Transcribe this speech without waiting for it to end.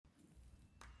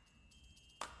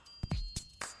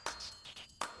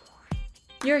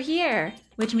You're here,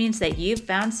 which means that you've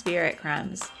found Spirit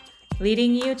Crumbs,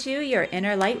 leading you to your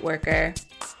inner light worker.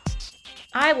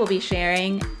 I will be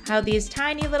sharing how these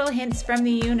tiny little hints from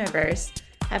the universe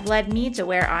have led me to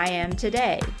where I am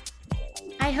today.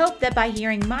 I hope that by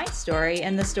hearing my story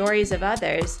and the stories of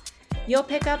others, you'll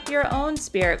pick up your own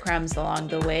spirit crumbs along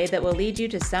the way that will lead you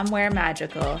to somewhere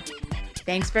magical.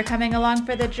 Thanks for coming along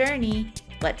for the journey.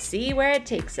 Let's see where it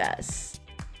takes us.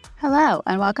 Hello,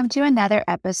 and welcome to another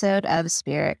episode of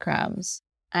Spirit Crumbs.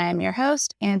 I am your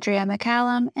host, Andrea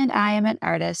McCallum, and I am an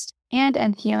artist and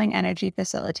a healing energy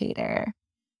facilitator.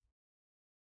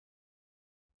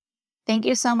 Thank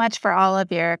you so much for all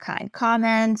of your kind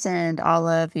comments and all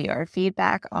of your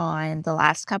feedback on the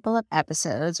last couple of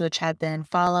episodes, which have been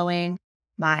following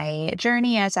my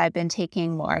journey as I've been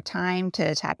taking more time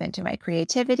to tap into my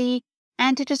creativity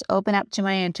and to just open up to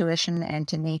my intuition and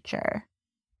to nature.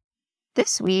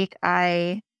 This week,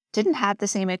 I didn't have the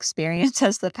same experience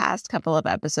as the past couple of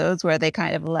episodes where they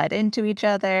kind of led into each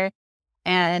other.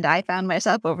 And I found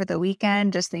myself over the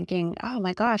weekend just thinking, oh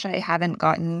my gosh, I haven't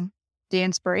gotten the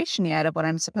inspiration yet of what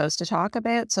I'm supposed to talk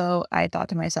about. So I thought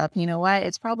to myself, you know what?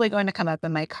 It's probably going to come up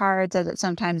in my cards as it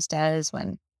sometimes does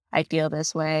when I feel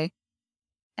this way.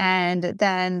 And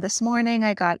then this morning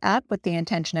I got up with the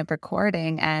intention of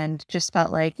recording and just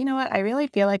felt like, you know what? I really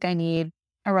feel like I need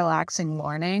a relaxing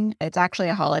morning. It's actually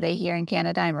a holiday here in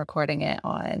Canada. I'm recording it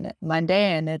on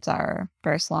Monday and it's our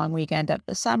first long weekend of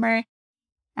the summer.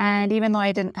 And even though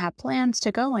I didn't have plans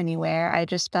to go anywhere, I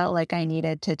just felt like I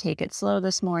needed to take it slow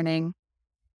this morning.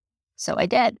 So I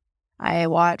did. I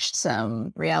watched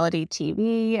some reality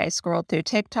TV. I scrolled through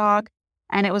TikTok.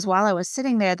 And it was while I was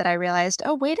sitting there that I realized,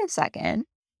 oh, wait a second.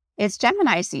 It's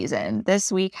Gemini season.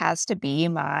 This week has to be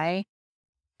my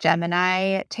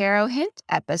Gemini tarot hint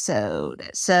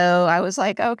episode. So I was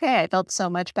like, okay, I felt so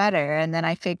much better. And then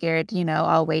I figured,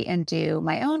 I'll wait and do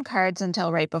my own cards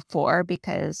until right before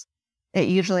because it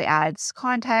usually adds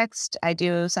context. I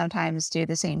do sometimes do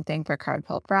the same thing for Card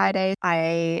Pull Friday.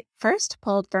 I first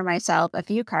pulled for myself a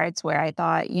few cards where I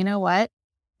thought, you know what?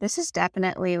 This is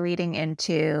definitely leading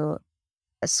into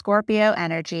a Scorpio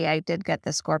energy. I did get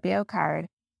the Scorpio card.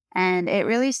 And it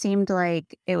really seemed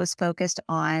like it was focused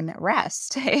on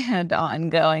rest and on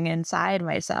going inside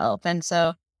myself. And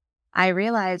so I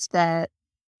realized that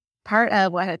part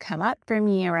of what had come up for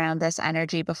me around this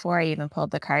energy before I even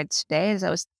pulled the cards today is I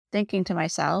was thinking to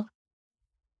myself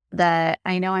that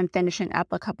I know I'm finishing up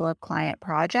a couple of client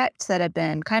projects that have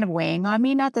been kind of weighing on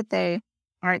me. Not that they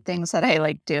aren't things that I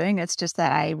like doing. It's just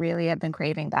that I really have been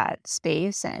craving that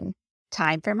space and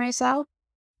time for myself.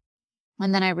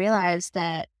 And then I realized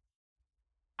that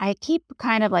I keep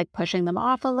kind of like pushing them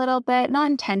off a little bit,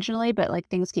 not intentionally, but like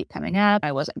things keep coming up.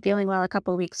 I wasn't feeling well a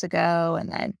couple of weeks ago.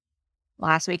 And then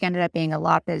last week ended up being a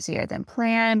lot busier than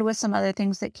planned with some other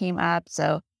things that came up.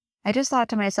 So I just thought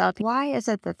to myself, why is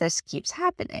it that this keeps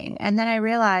happening? And then I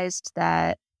realized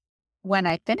that when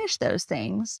I finish those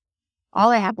things, all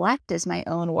I have left is my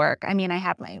own work. I mean, I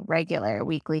have my regular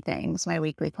weekly things, my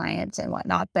weekly clients and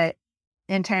whatnot. But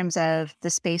in terms of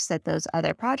the space that those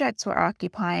other projects were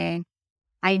occupying,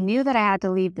 I knew that I had to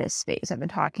leave this space. I've been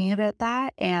talking about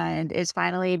that, and it's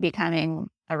finally becoming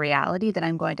a reality that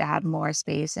I'm going to have more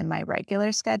space in my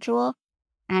regular schedule.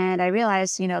 And I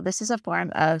realized, this is a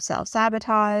form of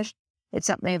self-sabotage. It's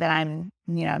something that I'm,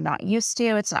 not used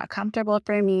to. It's not comfortable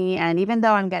for me. And even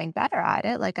though I'm getting better at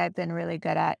it, like I've been really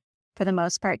good at, for the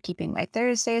most part, keeping my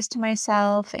Thursdays to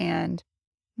myself and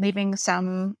leaving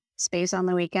some space on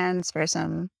the weekends for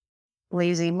some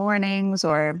lazy mornings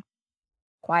or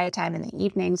quiet time in the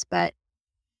evenings, but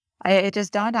it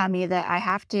just dawned on me that I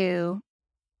have to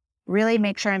really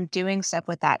make sure I'm doing stuff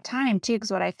with that time too.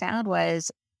 Because what I found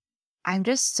was I'm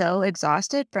just so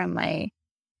exhausted from my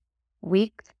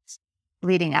week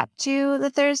leading up to the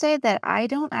Thursday that I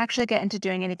don't actually get into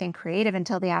doing anything creative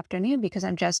until the afternoon because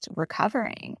I'm just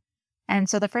recovering. And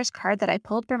so the first card that I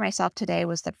pulled for myself today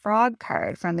was the Frog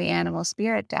card from the Animal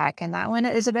Spirit deck. And that one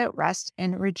is about rest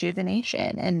and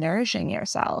rejuvenation and nourishing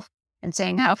yourself and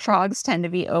saying how frogs tend to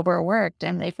be overworked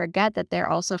and they forget that they're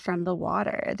also from the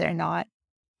water. They're not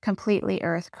completely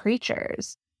earth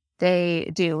creatures.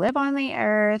 They do live on the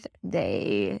earth.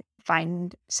 They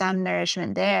find some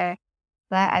nourishment there.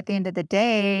 But at the end of the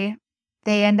day,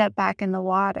 they end up back in the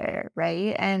water,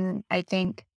 right? And I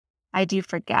think I do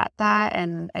forget that.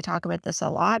 And I talk about this a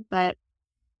lot, but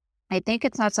I think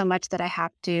it's not so much that I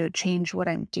have to change what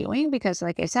I'm doing because,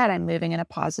 like I said, I'm moving in a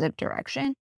positive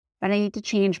direction, but I need to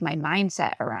change my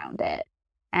mindset around it.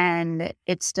 And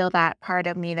it's still that part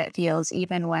of me that feels,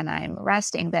 even when I'm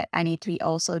resting, that I need to be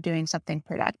also doing something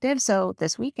productive. So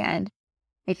this weekend,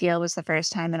 I feel it was the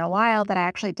first time in a while that I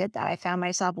actually did that. I found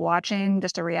myself watching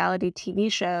just a reality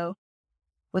TV show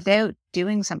without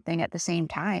doing something at the same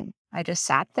time. I just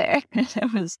sat there.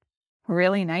 It was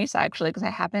really nice actually, because I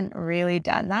haven't really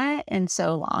done that in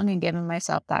so long and given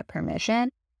myself that permission.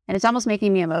 And it's almost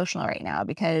making me emotional right now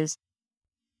because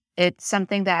it's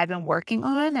something that I've been working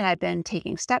on and I've been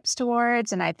taking steps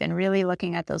towards, and I've been really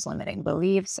looking at those limiting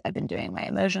beliefs. I've been doing my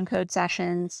emotion code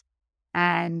sessions,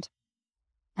 and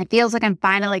it feels like I'm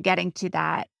finally getting to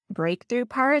that breakthrough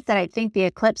part that I think the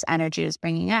eclipse energy is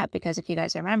bringing up. Because if you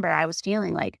guys remember, I was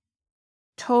feeling like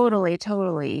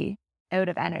totally out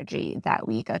of energy that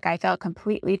week. Like I felt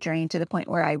completely drained to the point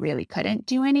where I really couldn't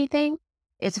do anything.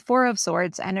 It's Four of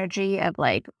Swords energy of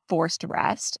like forced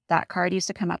rest. That card used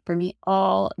to come up for me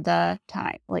all the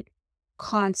time, like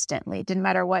constantly. Didn't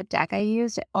matter what deck I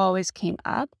used, it always came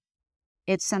up.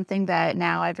 It's something that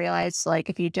now I've realized, like,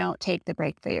 if you don't take the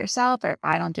break for yourself, or if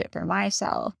I don't do it for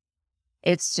myself,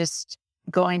 it's just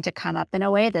going to come up in a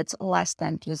way that's less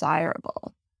than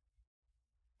desirable.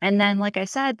 And then, like I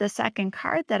said, the second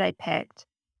card that I picked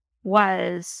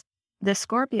was the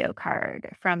Scorpio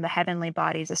card from the Heavenly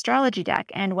Bodies astrology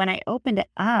deck. And when I opened it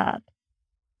up,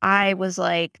 I was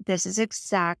like, this is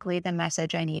exactly the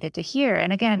message I needed to hear.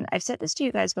 And again, I've said this to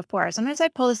you guys before. Sometimes I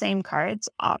pull the same cards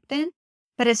often,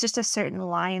 but it's just a certain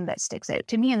line that sticks out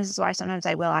to me. And this is why sometimes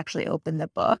I will actually open the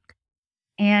book.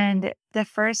 And the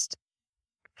first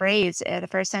phrase, the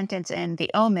first sentence in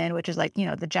the Omen, which is like,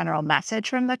 the general message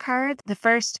from the card, the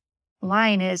first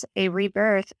line is, a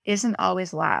rebirth isn't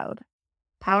always loud.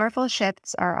 Powerful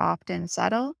shifts are often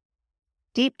subtle.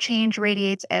 Deep change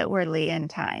radiates outwardly in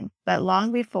time, but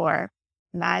long before,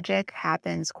 magic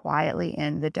happens quietly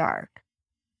in the dark.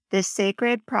 This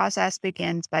sacred process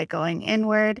begins by going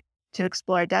inward to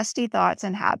explore dusty thoughts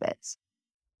and habits.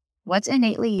 What's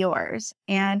innately yours,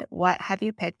 and what have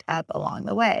you picked up along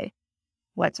the way?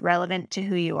 What's relevant to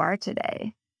who you are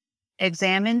today?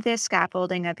 Examine this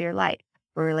scaffolding of your life,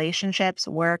 relationships,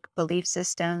 work, belief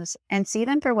systems, and see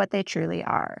them for what they truly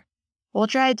are.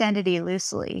 Hold your identity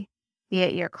loosely, be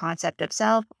it your concept of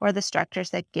self or the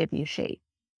structures that give you shape.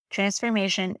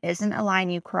 Transformation isn't a line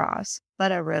you cross,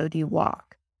 but a road you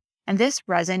walk. And this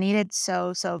resonated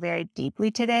so very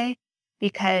deeply today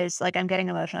because, like, I'm getting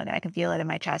emotional again. I can feel it in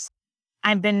my chest.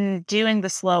 I've been doing the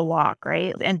slow walk,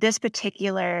 right? And this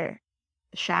particular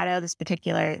shadow, this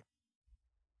particular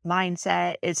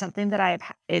mindset is something that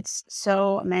it's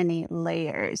so many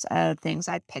layers of things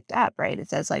I've picked up, right? It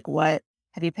says, like, what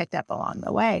have you picked up along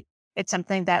the way? It's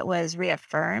something that was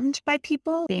reaffirmed by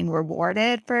people, being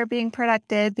rewarded for being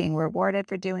productive, being rewarded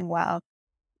for doing well,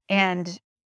 and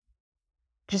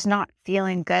just not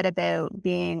feeling good about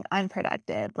being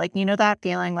unproductive. Like, that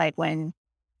feeling like when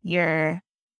you're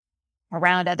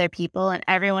around other people and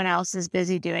everyone else is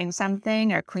busy doing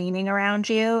something or cleaning around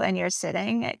you and you're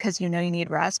sitting because you need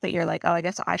rest, but you're like, oh, I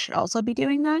guess I should also be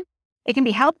doing that. It can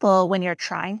be helpful when you're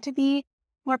trying to be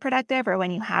more productive or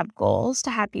when you have goals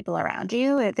to have people around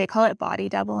you. They call it body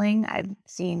doubling. I've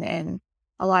seen in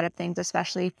a lot of things,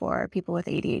 especially for people with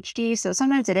ADHD. So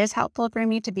sometimes it is helpful for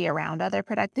me to be around other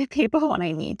productive people when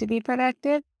I need to be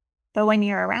productive. But when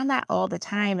you're around that all the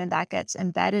time and that gets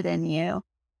embedded in you,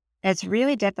 it's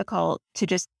really difficult to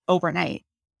just overnight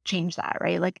change that,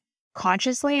 right? Like,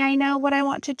 consciously, I know what I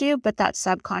want to do, but that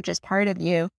subconscious part of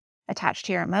you attached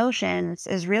to your emotions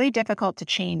is really difficult to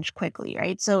change quickly,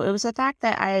 right? So it was the fact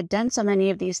that I had done so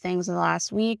many of these things in the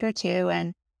last week or two.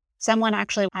 And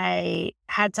I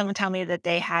had someone tell me that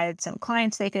they had some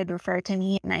clients they could refer to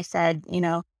me. And I said,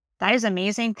 that is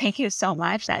amazing. Thank you so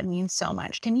much. That means so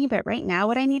much to me. But right now,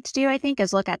 what I need to do, I think,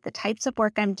 is look at the types of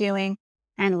work I'm doing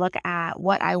and look at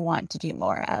what I want to do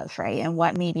more of, right? And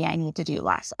what maybe I need to do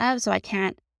less of. So I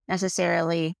can't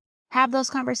necessarily have those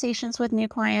conversations with new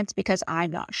clients because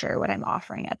I'm not sure what I'm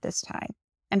offering at this time.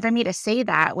 And for me to say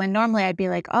that when normally I'd be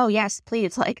like, oh, yes,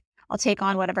 please, like, I'll take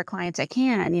on whatever clients I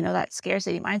can, that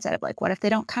scarcity mindset of like, what if they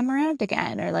don't come around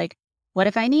again? Or like, what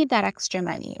if I need that extra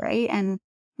money, right? And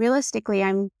realistically,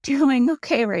 I'm doing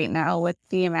okay right now with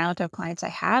the amount of clients I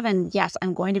have. And yes,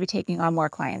 I'm going to be taking on more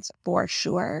clients for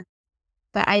sure.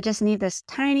 But I just need this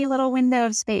tiny little window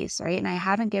of space, right? And I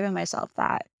haven't given myself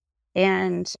that.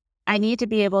 And I need to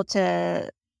be able to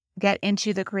get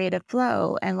into the creative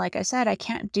flow. And like I said, I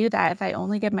can't do that if I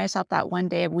only give myself that one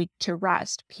day a week to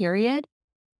rest, period.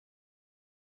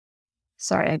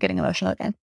 Sorry, I'm getting emotional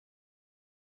again.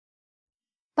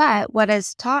 But what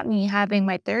has taught me having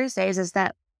my Thursdays is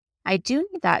that I do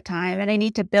need that time and I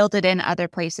need to build it in other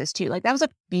places too. Like, that was a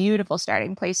beautiful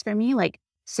starting place for me. Like,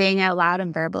 saying out loud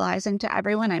and verbalizing to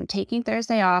everyone, I'm taking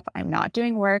Thursday off. I'm not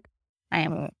doing work. I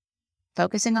am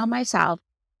focusing on myself.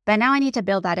 But now I need to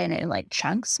build that in like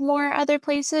chunks more other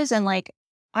places. And like,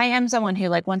 I am someone who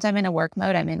like, once I'm in a work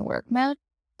mode, I'm in work mode.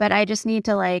 But I just need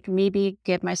to like maybe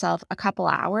give myself a couple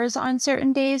hours on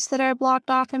certain days that are blocked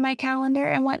off in my calendar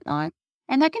and whatnot.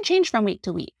 And that can change from week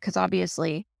to week because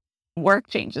obviously work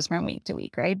changes from week to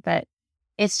week, right? But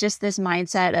it's just this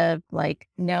mindset of like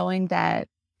knowing that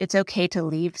it's okay to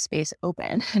leave space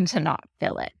open and to not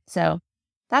fill it. So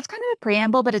that's kind of a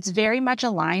preamble, but it's very much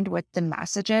aligned with the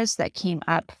messages that came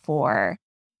up for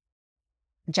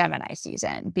Gemini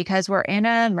season because we're in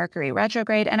a Mercury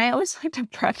retrograde. And I always like to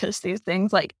preface these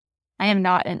things like, I am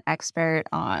not an expert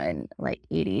on like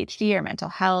ADHD or mental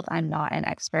health. I'm not an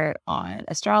expert on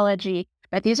astrology,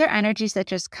 but these are energies that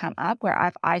just come up where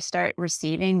if I start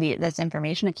receiving this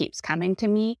information, it keeps coming to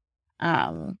me.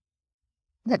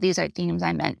 That these are themes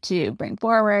I meant to bring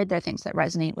forward. They're things that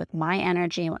resonate with my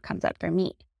energy and what comes up for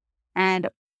me. And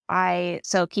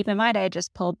so keep in mind, I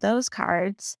just pulled those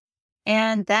cards.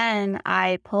 And then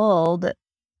I pulled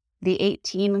the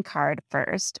 18 card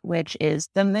first, which is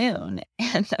the moon.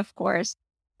 And of course,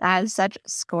 that has such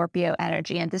Scorpio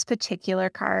energy. And this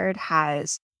particular card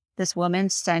has this woman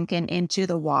sunken into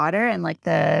the water and like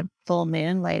the full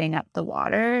moon lighting up the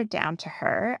water down to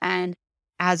her. And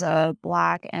as a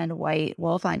black and white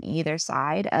wolf on either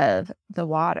side of the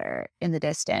water in the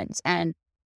distance. And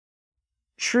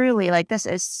truly, like, this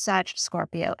is such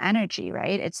Scorpio energy,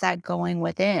 right? It's that going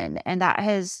within. And that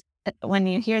has, when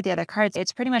you hear the other cards,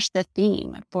 it's pretty much the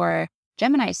theme for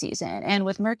Gemini season. And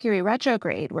with Mercury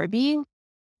retrograde, we're being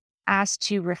asked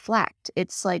to reflect.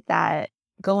 It's like that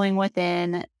going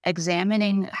within,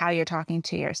 examining how you're talking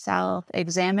to yourself,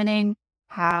 examining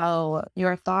how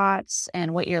your thoughts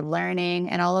and what you're learning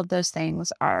and all of those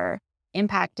things are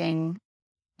impacting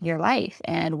your life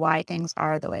and why things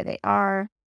are the way they are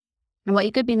and what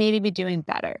you could maybe be doing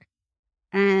better.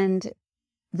 And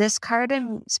this card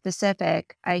in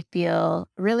specific, I feel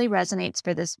really resonates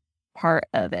for this part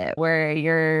of it where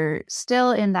you're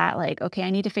still in that like, okay, I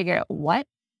need to figure out what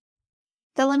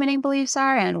the limiting beliefs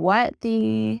are and what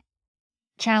the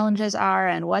challenges are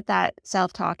and what that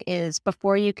self-talk is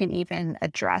before you can even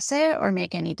address it or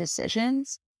make any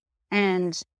decisions.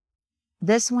 And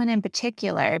this one in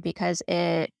particular, because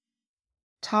it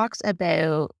talks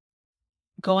about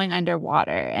going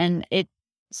underwater and it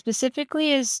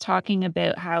specifically is talking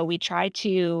about how we try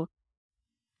to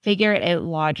figure it out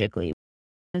logically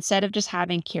instead of just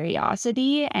having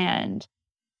curiosity and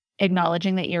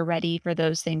acknowledging that you're ready for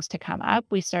those things to come up.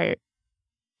 We start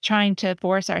trying to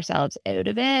force ourselves out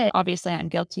of it. Obviously, I'm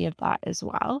guilty of that as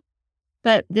well.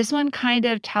 But this one kind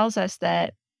of tells us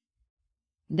that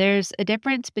there's a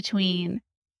difference between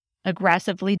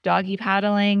aggressively doggy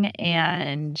paddling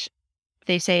and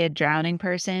they say a drowning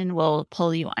person will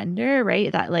pull you under,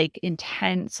 right? That like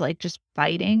intense, like just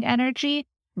fighting energy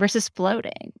versus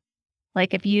floating.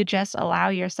 Like if you just allow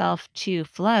yourself to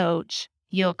float,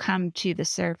 you'll come to the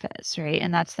surface, right?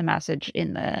 And that's the message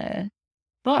in the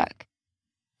book.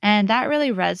 And that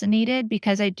really resonated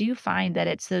because I do find that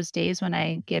it's those days when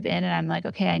I give in and I'm like,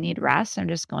 okay, I need rest. I'm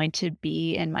just going to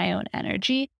be in my own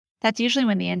energy. That's usually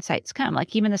when the insights come.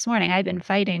 Like even this morning, I've been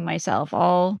fighting myself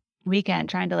all weekend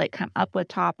trying to like come up with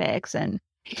topics and,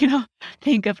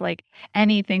 think of like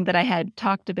anything that I had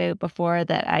talked about before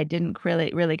that I didn't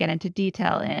really get into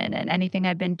detail in and anything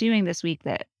I've been doing this week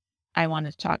that I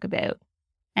wanted to talk about.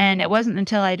 And it wasn't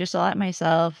until I just let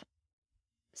myself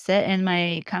sit in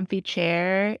my comfy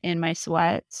chair in my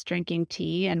sweats, drinking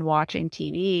tea and watching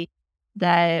TV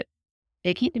that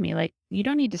it came to me like, you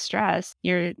don't need to stress.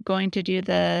 You're going to do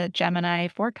the Gemini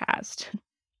forecast.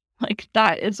 Like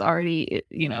that is already,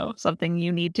 something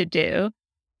you need to do.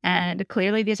 And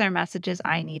clearly these are messages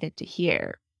I needed to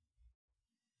hear.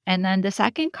 And then the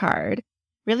second card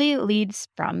really leads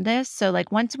from this. So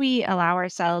like once we allow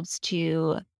ourselves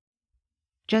to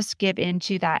just give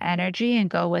into that energy and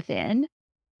go within,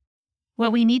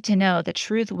 what we need to know, the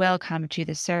truth will come to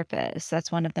the surface.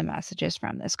 That's one of the messages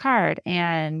from this card.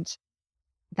 And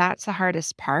that's the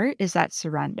hardest part is that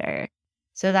surrender.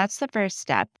 So that's the first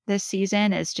step this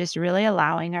season is just really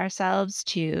allowing ourselves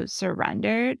to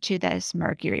surrender to this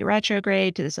Mercury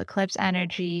retrograde, to this eclipse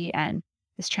energy and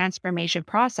this transformation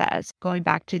process. Going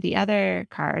back to the other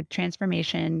card,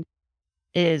 transformation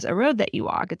is a road that you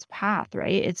walk. It's a path,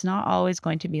 right? It's not always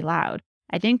going to be loud.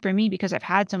 I think for me, because I've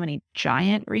had so many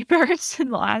giant rebirths in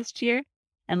the last year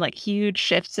and like huge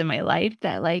shifts in my life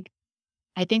that like,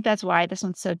 I think that's why this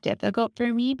one's so difficult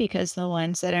for me because the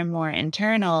ones that are more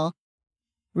internal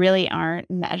really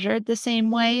aren't measured the same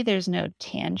way. There's no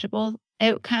tangible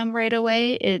outcome right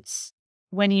away. It's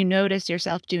when you notice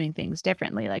yourself doing things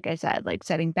differently, like I said, like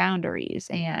setting boundaries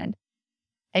and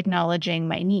acknowledging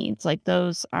my needs. Like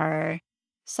those are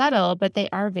subtle, but they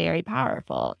are very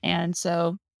powerful. And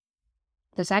so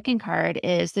the second card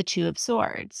is the Two of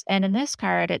Swords. And in this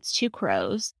card, it's two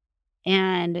crows.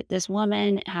 And this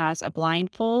woman has a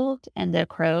blindfold, and the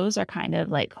crows are kind of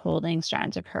like holding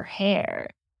strands of her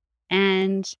hair.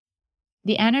 And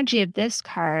the energy of this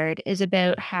card is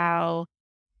about how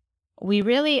we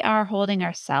really are holding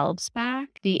ourselves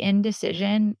back. The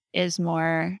indecision is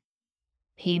more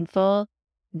painful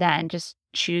than just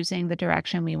choosing the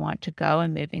direction we want to go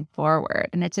and moving forward.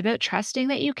 And it's about trusting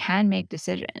that you can make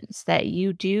decisions, that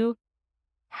you do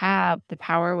have the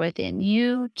power within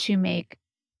you to make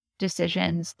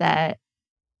decisions that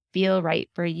feel right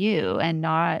for you and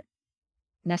not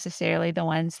necessarily the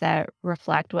ones that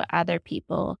reflect what other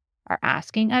people are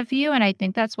asking of you. And I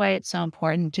think that's why it's so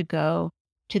important to go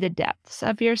to the depths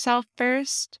of yourself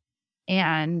first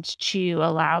and to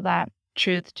allow that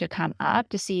truth to come up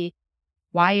to see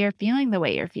why you're feeling the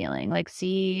way you're feeling. Like,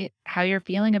 see how you're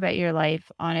feeling about your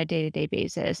life on a day to day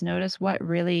basis. Notice what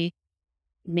really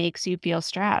makes you feel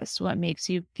stressed, what makes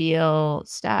you feel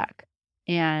stuck.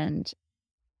 And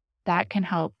that can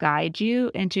help guide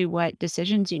you into what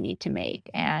decisions you need to make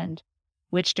and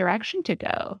which direction to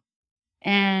go.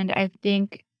 And I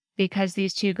think because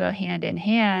these two go hand in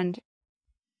hand,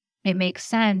 it makes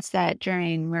sense that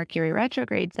during Mercury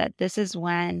retrogrades that this is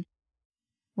when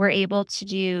we're able to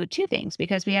do two things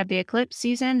because we have the eclipse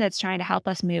season that's trying to help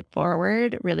us move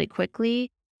forward really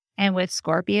quickly. And with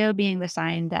Scorpio being the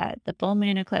sign that the full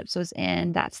moon eclipse was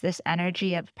in, that's this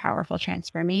energy of powerful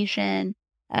transformation,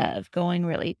 of going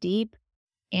really deep.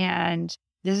 And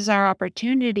this is our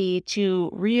opportunity to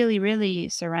really, really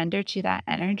surrender to that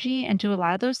energy and to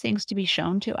allow those things to be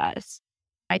shown to us.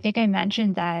 I think I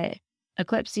mentioned that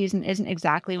eclipse season isn't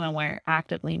exactly when we're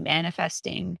actively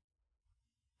manifesting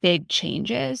big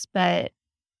changes, but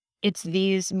it's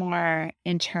these more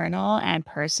internal and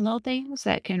personal things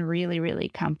that can really, really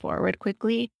come forward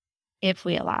quickly if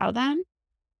we allow them.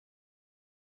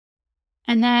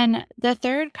 And then the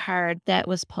third card that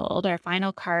was pulled, our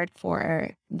final card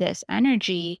for this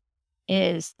energy,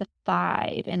 is the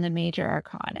five in the major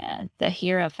arcana, the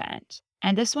Hierophant.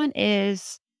 And this one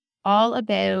is all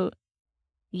about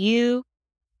you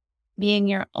being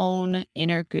your own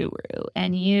inner guru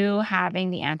and you having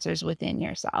the answers within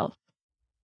yourself.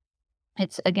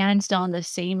 It's again still on the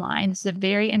same line. It's a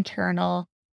very internal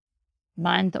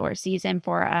month or season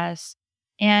for us.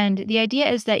 And the idea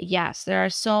is that, yes, there are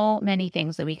so many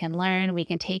things that we can learn. We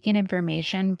can take in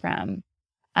information from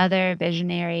other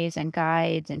visionaries and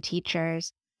guides and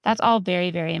teachers. That's all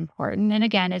very, very important. And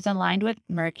again, it's aligned with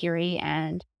Mercury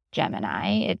and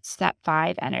Gemini. It's that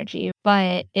five energy,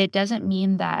 but it doesn't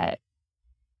mean that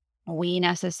we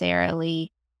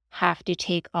necessarily have to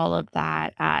take all of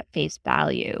that at face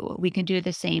value. We can do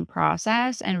the same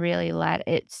process and really let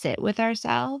it sit with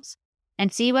ourselves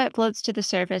and see what floats to the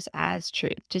surface as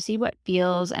truth, to see what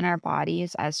feels in our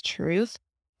bodies as truth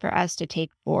for us to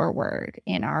take forward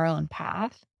in our own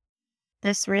path.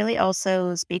 This really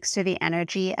also speaks to the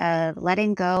energy of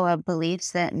letting go of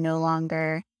beliefs that no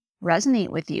longer resonate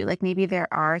with you. Like maybe there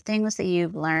are things that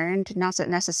you've learned, not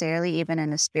necessarily even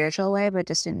in a spiritual way, but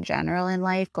just in general in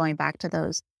life, going back to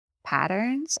those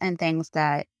patterns and things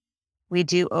that we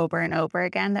do over and over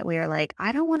again that we are like,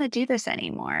 I don't want to do this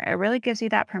anymore. It really gives you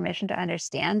that permission to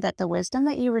understand that the wisdom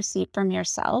that you receive from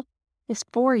yourself is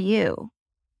for you.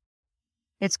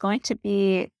 It's going to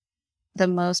be the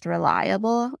most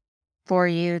reliable for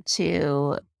you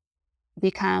to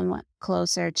become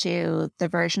closer to the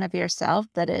version of yourself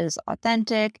that is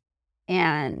authentic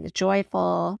and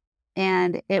joyful,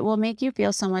 and it will make you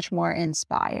feel so much more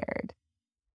inspired.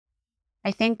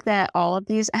 I think that all of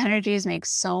these energies make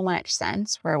so much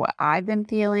sense for what I've been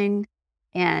feeling.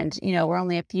 And, we're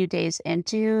only a few days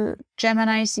into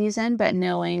Gemini season, but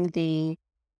knowing the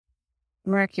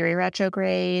Mercury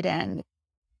retrograde and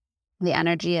the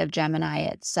energy of Gemini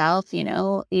itself,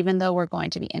 even though we're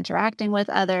going to be interacting with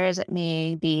others, it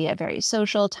may be a very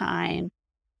social time.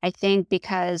 I think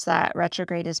because that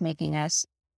retrograde is making us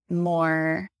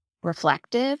more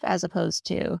reflective as opposed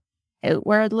to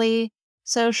outwardly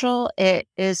social, it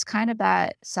is kind of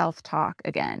that self-talk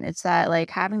again. It's that like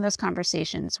having those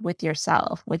conversations with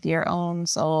yourself, with your own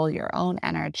soul, your own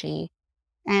energy,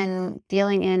 and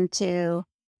feeling into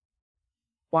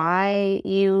why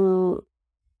you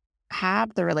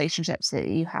have the relationships that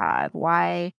you have,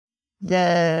 why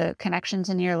the connections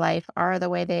in your life are the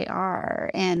way they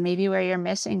are, and maybe where you're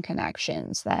missing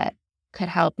connections that could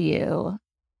help you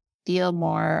feel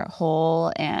more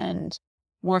whole and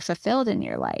more fulfilled in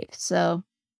your life. So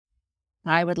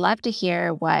I would love to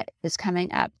hear what is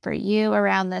coming up for you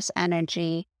around this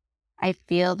energy. I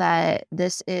feel that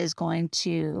this is going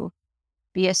to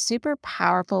be a super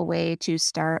powerful way to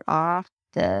start off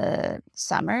the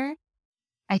summer.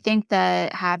 I think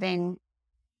that having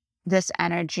this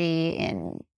energy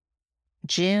in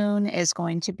June is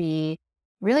going to be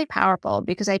really powerful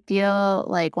because I feel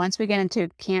like once we get into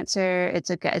Cancer, it's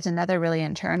another really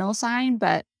internal sign,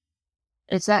 but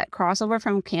it's that crossover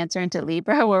from Cancer into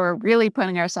Libra where we're really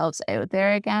putting ourselves out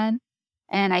there again.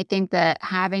 And I think that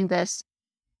having this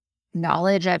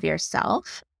knowledge of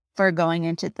yourself for going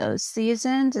into those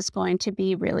seasons is going to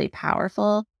be really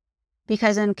powerful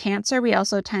because in Cancer, we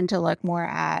also tend to look more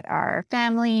at our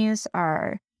families,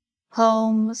 our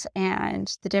homes,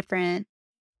 and the different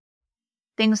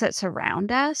things that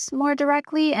surround us more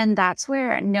directly. And that's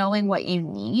where knowing what you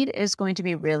need is going to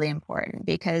be really important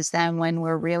because then when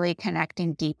we're really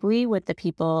connecting deeply with the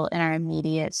people in our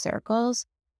immediate circles,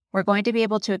 we're going to be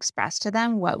able to express to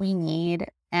them what we need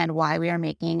and why we are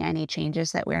making any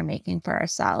changes that we're making for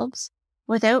ourselves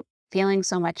without feeling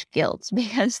so much guilt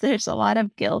because there's a lot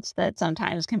of guilt that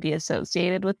sometimes can be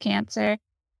associated with Cancer.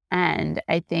 And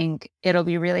I think it'll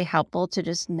be really helpful to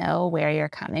just know where you're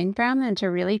coming from and to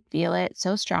really feel it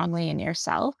so strongly in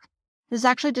yourself. This is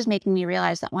actually just making me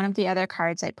realize that one of the other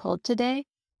cards I pulled today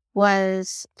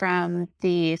was from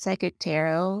the Psychic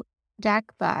Tarot deck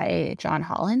by John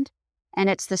Holland. And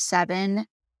it's the 7,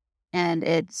 and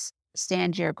it's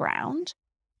Stand Your Ground.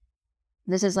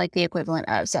 This is like the equivalent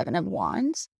of 7 of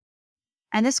Wands.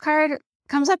 And this card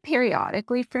comes up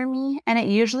periodically for me, and it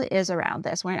usually is around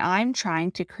this when I'm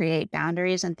trying to create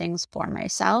boundaries and things for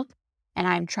myself, and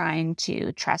I'm trying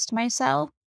to trust myself.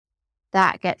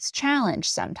 That gets challenged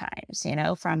sometimes,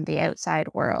 from the outside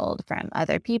world, from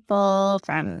other people,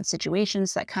 from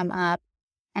situations that come up.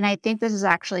 And I think this is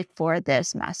actually for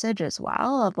this message as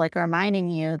well of like reminding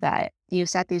you that you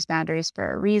set these boundaries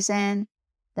for a reason,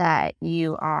 that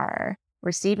you are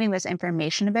receiving this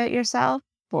information about yourself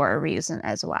for a reason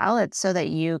as well. It's so that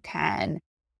you can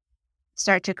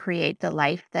start to create the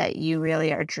life that you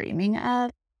really are dreaming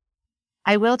of.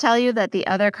 I will tell you that the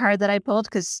other card that I pulled,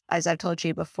 because as I've told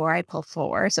you before, I pull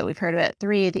 4, so we've heard about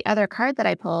 3. The other card that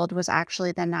I pulled was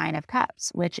actually the 9 of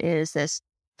Cups, which is this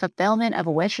fulfillment of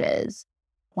wishes.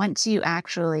 Once you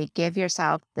actually give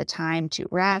yourself the time to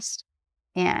rest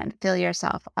and fill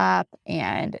yourself up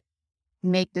and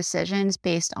make decisions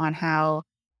based on how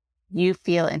you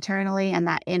feel internally and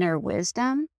that inner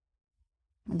wisdom,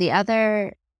 the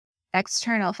other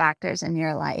external factors in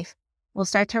your life will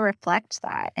start to reflect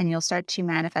that, and you'll start to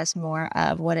manifest more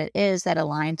of what it is that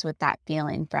aligns with that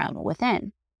feeling from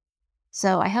within.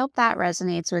 So I hope that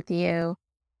resonates with you.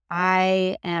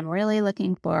 I am really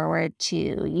looking forward to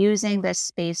using this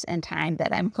space and time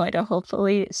that I'm going to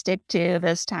hopefully stick to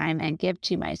this time and give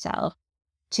to myself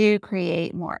to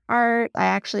create more art. I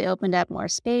actually opened up more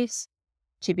space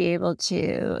to be able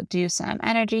to do some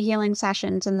energy healing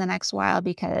sessions in the next while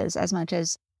because as much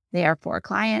as they are for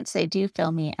clients, they do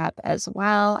fill me up as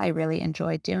well. I really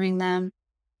enjoy doing them.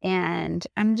 And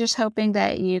I'm just hoping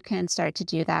that you can start to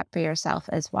do that for yourself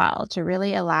as well, to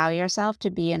really allow yourself to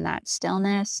be in that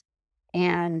stillness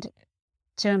and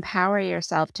to empower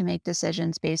yourself to make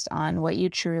decisions based on what you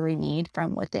truly need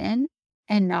from within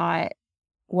and not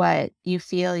what you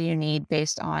feel you need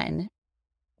based on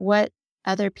what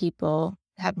other people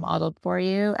have modeled for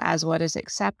you as what is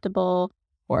acceptable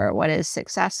or what is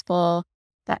successful.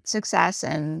 That success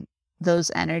and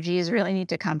those energies really need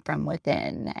to come from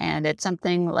within. And it's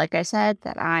something, like I said,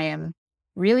 that I am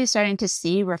really starting to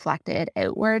see reflected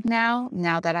outward now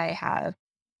that I have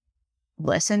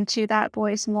listened to that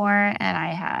voice more and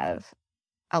I have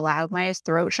allowed my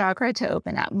throat chakra to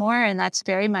open up more. And that's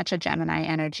very much a Gemini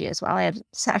energy as well. I have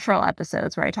several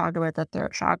episodes where I talk about the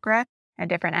throat chakra and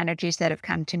different energies that have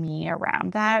come to me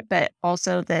around that. But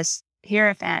also this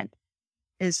Hierophant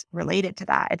is related to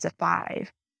that. It's a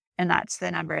 5, and that's the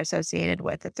number associated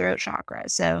with the throat chakra.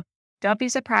 So don't be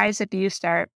surprised if you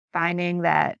start finding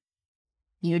that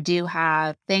you do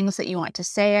have things that you want to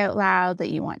say out loud,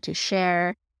 that you want to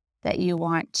share, that you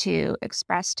want to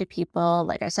express to people.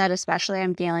 Like I said, especially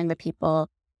I'm feeling the people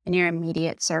in your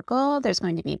immediate circle. There's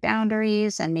going to be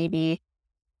boundaries and maybe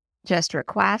just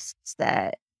requests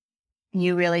that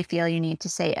you really feel you need to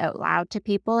say out loud to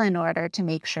people in order to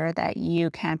make sure that you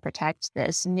can protect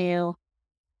this new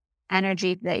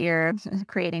energy that you're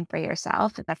creating for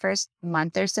yourself. In the first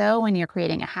month or so, when you're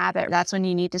creating a habit, that's when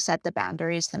you need to set the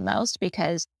boundaries the most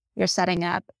because you're setting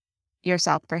up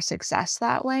yourself for success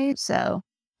that way. So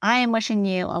I am wishing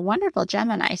you a wonderful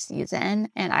Gemini season,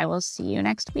 and I will see you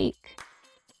next week.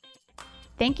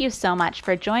 Thank you so much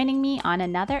for joining me on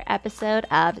another episode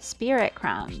of Spirit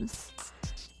Crumbs.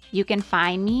 You can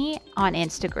find me on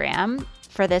Instagram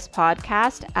for this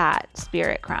podcast at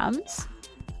Spirit Crumbs,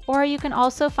 or you can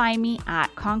also find me at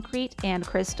Concrete and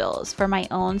Crystals for my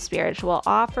own spiritual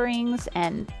offerings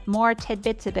and more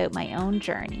tidbits about my own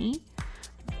journey.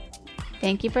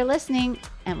 Thank you for listening,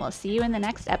 and we'll see you in the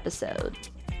next episode.